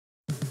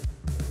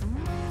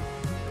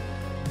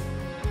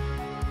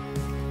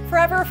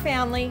Forever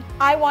family,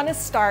 I want to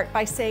start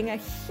by saying a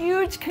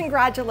huge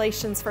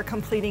congratulations for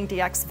completing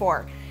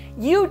DX4.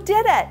 You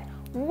did it!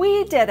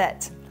 We did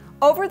it!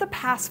 Over the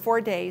past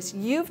 4 days,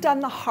 you've done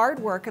the hard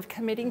work of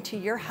committing to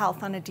your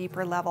health on a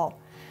deeper level.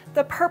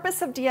 The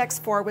purpose of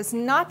DX4 was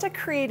not to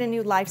create a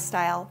new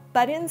lifestyle,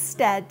 but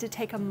instead to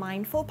take a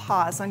mindful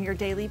pause on your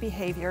daily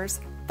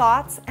behaviors,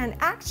 thoughts, and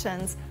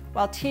actions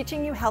while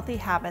teaching you healthy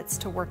habits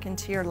to work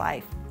into your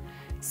life.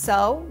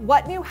 So,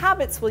 what new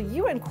habits will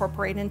you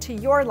incorporate into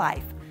your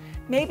life?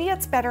 Maybe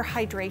it's better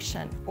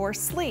hydration, or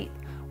sleep,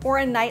 or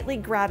a nightly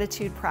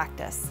gratitude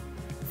practice.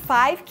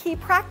 5 key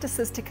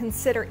practices to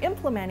consider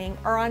implementing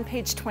are on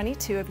page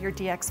 22 of your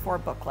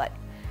DX4 booklet.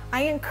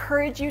 I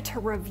encourage you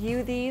to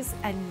review these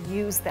and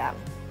use them.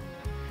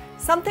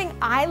 Something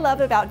I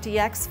love about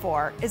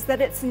DX4 is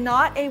that it's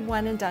not a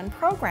one and done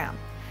program.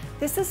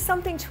 This is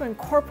something to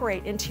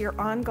incorporate into your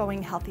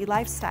ongoing healthy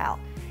lifestyle.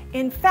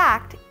 In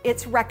fact,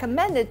 it's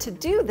recommended to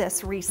do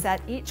this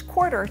reset each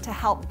quarter to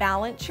help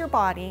balance your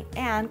body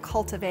and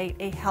cultivate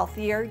a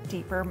healthier,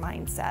 deeper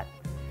mindset.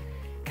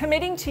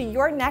 Committing to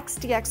your next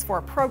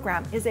DX4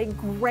 program is a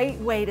great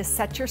way to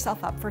set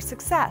yourself up for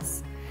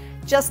success.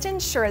 Just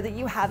ensure that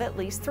you have at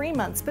least 3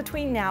 months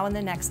between now and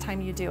the next time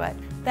you do it.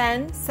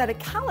 Then set a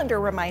calendar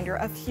reminder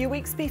a few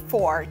weeks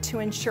before to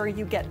ensure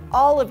you get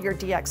all of your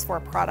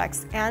DX4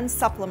 products and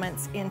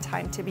supplements in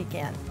time to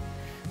begin.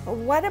 But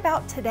what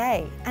about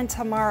today and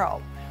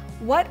tomorrow?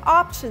 What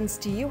options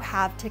do you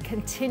have to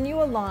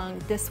continue along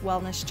this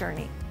wellness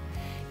journey?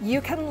 You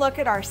can look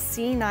at our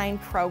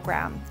C9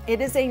 program. It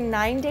is a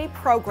 9-day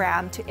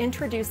program to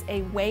introduce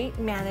a weight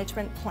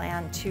management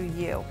plan to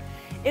you.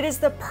 It is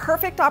the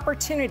perfect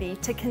opportunity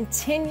to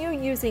continue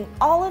using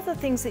all of the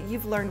things that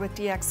you've learned with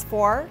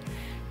DX4,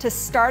 to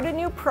start a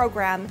new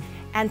program,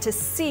 and to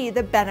see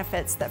the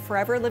benefits that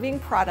Forever Living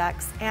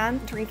products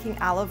and drinking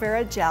aloe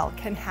vera gel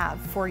can have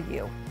for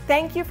you.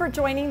 Thank you for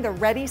joining the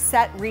Ready,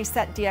 Set,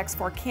 Reset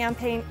DX4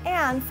 campaign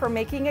and for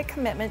making a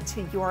commitment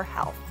to your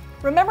health.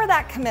 Remember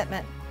that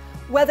commitment.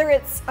 Whether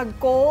it's a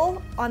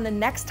goal on the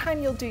next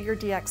time you'll do your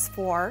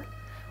DX4,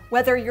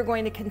 whether you're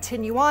going to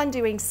continue on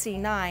doing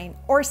C9,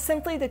 or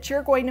simply that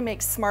you're going to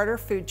make smarter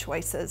food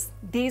choices,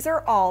 these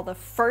are all the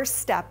first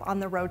step on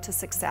the road to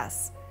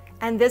success.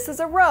 And this is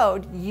a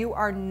road you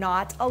are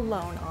not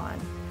alone on.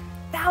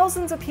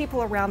 Thousands of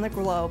people around the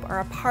globe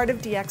are a part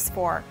of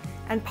DX4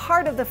 and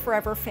part of the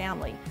Forever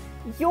family,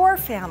 your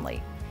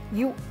family.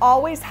 You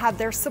always have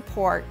their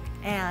support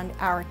and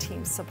our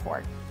team's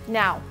support.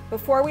 Now,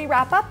 before we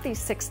wrap up these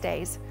 6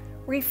 days,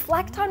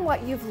 reflect on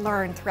what you've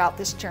learned throughout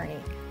this journey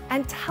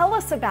and tell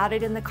us about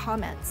it in the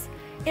comments.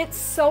 It's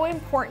so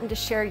important to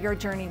share your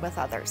journey with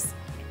others.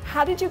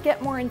 How did you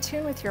get more in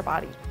tune with your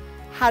body?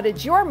 How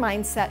did your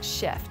mindset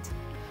shift?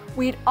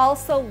 We'd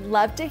also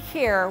love to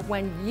hear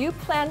when you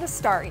plan to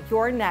start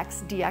your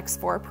next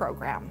DX4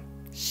 program.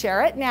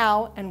 Share it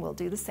now and we'll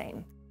do the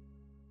same.